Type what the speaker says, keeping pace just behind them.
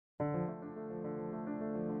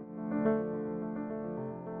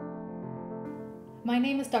My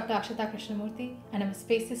name is Dr. Akshata Krishnamurthy, and I'm a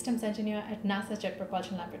space systems engineer at NASA Jet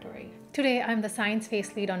Propulsion Laboratory. Today, I'm the science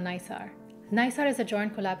face lead on NISAR. NISAR is a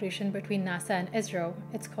joint collaboration between NASA and ISRO.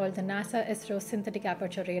 It's called the NASA ISRO Synthetic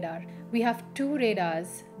Aperture Radar. We have two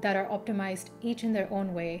radars that are optimized each in their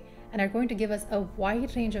own way and are going to give us a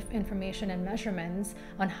wide range of information and measurements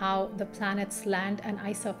on how the planet's land and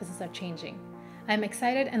ice surfaces are changing. I'm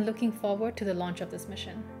excited and looking forward to the launch of this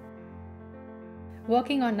mission.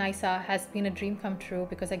 Working on NISAR has been a dream come true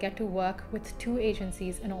because I get to work with two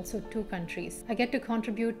agencies and also two countries. I get to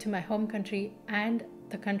contribute to my home country and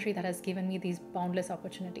the country that has given me these boundless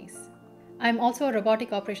opportunities. I'm also a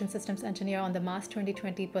robotic operations systems engineer on the Mars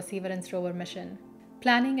 2020 Perseverance rover mission,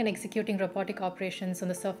 planning and executing robotic operations on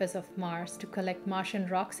the surface of Mars to collect Martian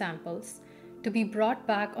rock samples to be brought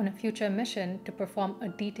back on a future mission to perform a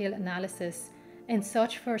detailed analysis in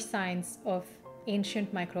search for signs of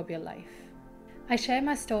ancient microbial life. I share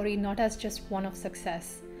my story not as just one of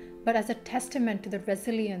success, but as a testament to the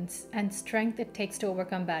resilience and strength it takes to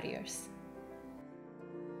overcome barriers.